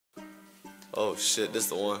Oh shit, this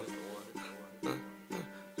the one.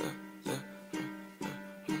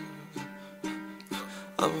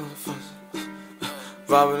 I'm in the fuss,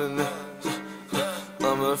 robbing in there.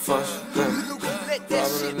 I'm in the fuss,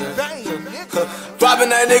 robbing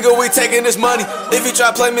that nigga, we taking his money. If he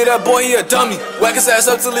try to play me, that boy, he a dummy. Whack his ass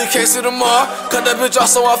up till he can't see tomorrow. Cut that bitch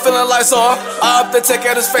off so I'm feeling like Zor. I up to take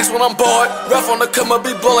at his face when I'm bored. Rap on the come up,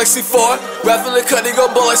 be blow like C4. Rap in the cut, he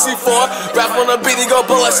go blow like C4. Rap on the beat, he go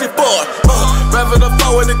blow like C4. Rap in the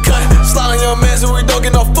flow in the cut. Slide on your man so we don't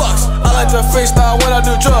get no fucks. I like to freestyle when I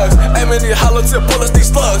do drugs. Aiming these hollow tip bullets,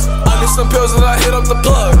 these slugs. I need some pills and I hit up the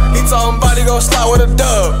plug. He told him body gon' slide with a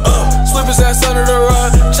dub. Sweep his ass under the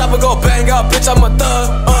rug. Chopper go bang out, bitch, I'm a thug.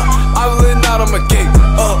 I really not on my gate.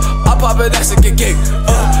 I pop it, that's a get cake.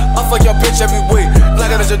 I fuck your bitch every week.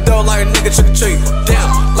 Black out at your door like a nigga trick or treat. Damn,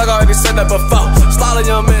 like I already said that before. Slide on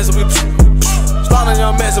your man so we slide on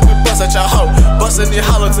your man so we bust at your hoe. Bustin' your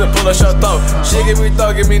hollow to pull up your throat. She give me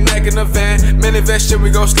throw, give me neck in the van. Minivan shit, we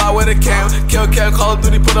gon' slide with a cam. Kill cam, Call of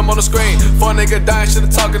Duty, put him on the screen. For a nigga dying, shit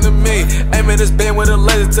talking to me. Aiming this band with a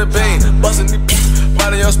laser to beam. Bustin' these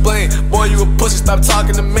right in your spleen. Boy, you a pussy, stop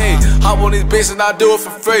talking to me. Hop on these beats and I do it for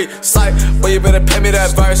free. Sight, boy, you better pay me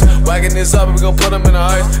that verse. Wagging this up, we gon' put him in the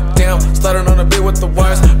ice. Damn, stuttering on the beat with the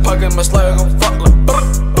worst. Pucking my slug, gon' fuck like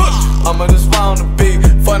I'ma just fly on the beat.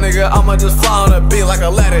 Fuck nigga, I'ma just fly on the beat like a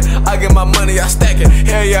ladder. I get my money, I stack it.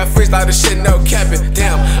 Hell yeah, freestyle this shit, no capping.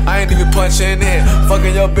 Damn, I ain't even punching in.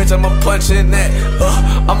 Fucking your bitch, I'ma punch in that.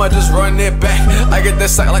 I'ma just run it back. I get that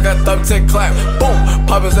sack like a thumbtack clap. Boom,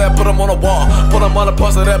 pop his ass, put him on the wall. Put him on the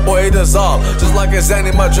poster, that boy, he dissolve. Just like a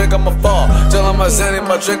Zanny, my drink, I'ma fall. Just like my Zanny,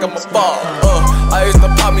 my drink, I'ma fall. I used to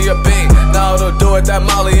pop me a bean. Now to do it, that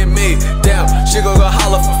Molly and me. Damn, she gon' go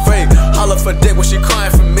holler for free. Holler for dick when she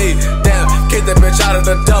crying for me. Damn, kick that bitch out of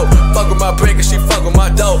the dope. Fuck with my brick and she fuck with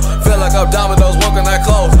my dope. Feel like I'm Domino's, walking that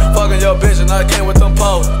clothes. Fucking your bitch and I came with them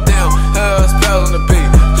poles. Damn, hell spells on the beat.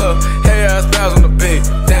 Hey, spells on the beat.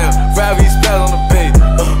 Damn, Ravi spells on the beat.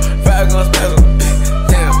 Ravi gon' spells on the beat.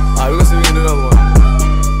 Damn, alright, we gon' see if we can do another one.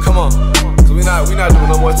 Come on, so we not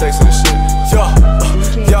doing no more takes of this shit.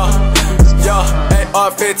 Yo, hey,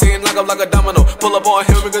 R15, knock up like a domino. Pull up on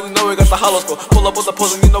him because you know we got the hollow score. Pull up with the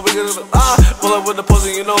pussy, you know we get it. Pull up with the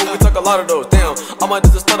pussy, you know we talk a lot of those. Damn, I might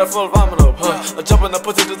just stutter for a vomino. I jump in the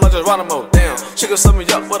pussy just like Geronimo. Damn, she gon' send me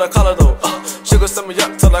up with a collar though. She gon' send me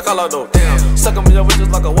up till I collar though. Damn, suckin' me up with just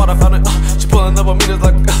like a water fountain. She pulling up on me just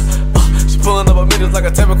like she pulling up on me just like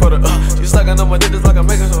a tape recorder. She sucking on my dick just like a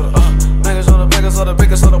baking soda. Baking soda,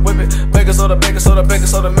 baking soda, whip it. Baking soda, mix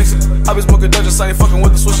it. I be smoking Dutchess, I ain't fucking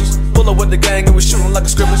with the switches. Pull up with the gang and we shooting like a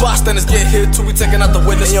scrimmage. Bystanders get hit too, we taking out the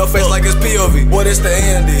witness. In your face like it's POV. What is the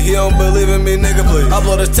AND? He don't believe in me, nigga, please. I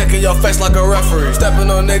blow this tech in your face like a referee. Stepping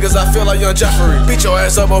on niggas, I feel like young Jeffrey. Beat your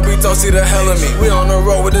ass up, Obito, see the hell in me. We on the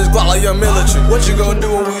road with this Glock like your military. What you gon' do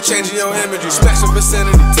when we changing your imagery? Smash some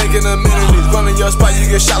vicinity, taking amenities. Running your spot, you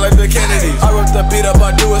get shot like the Kennedys. I rip the beat up,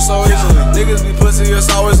 I do it so easily. Niggas be pussy, it's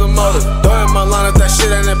always a motive. Don't in my line if that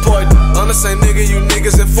shit ain't important. I'm the same nigga, you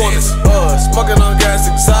niggas informants. Smoking on gas,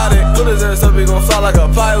 exotic. Put his ass up, he gon' fly like a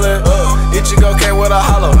pilot. Ichigo came with a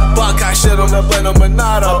hollow. Bankai shit on the blend of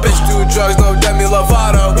Monado. Bitch do drugs, no Demi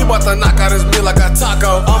Lovato. We bout to knock out his meat like a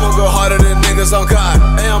taco. I'ma go harder than niggas on God.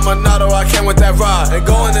 Hey, I'm Monado, I came with that rod. And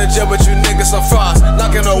going to jail, but you niggas some frauds.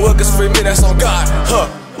 Knocking on wood, cause free me, that's on God.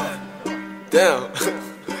 Damn.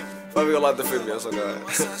 Probably gonna like to free me, that's on God.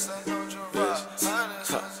 Bitch.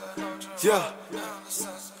 Yeah.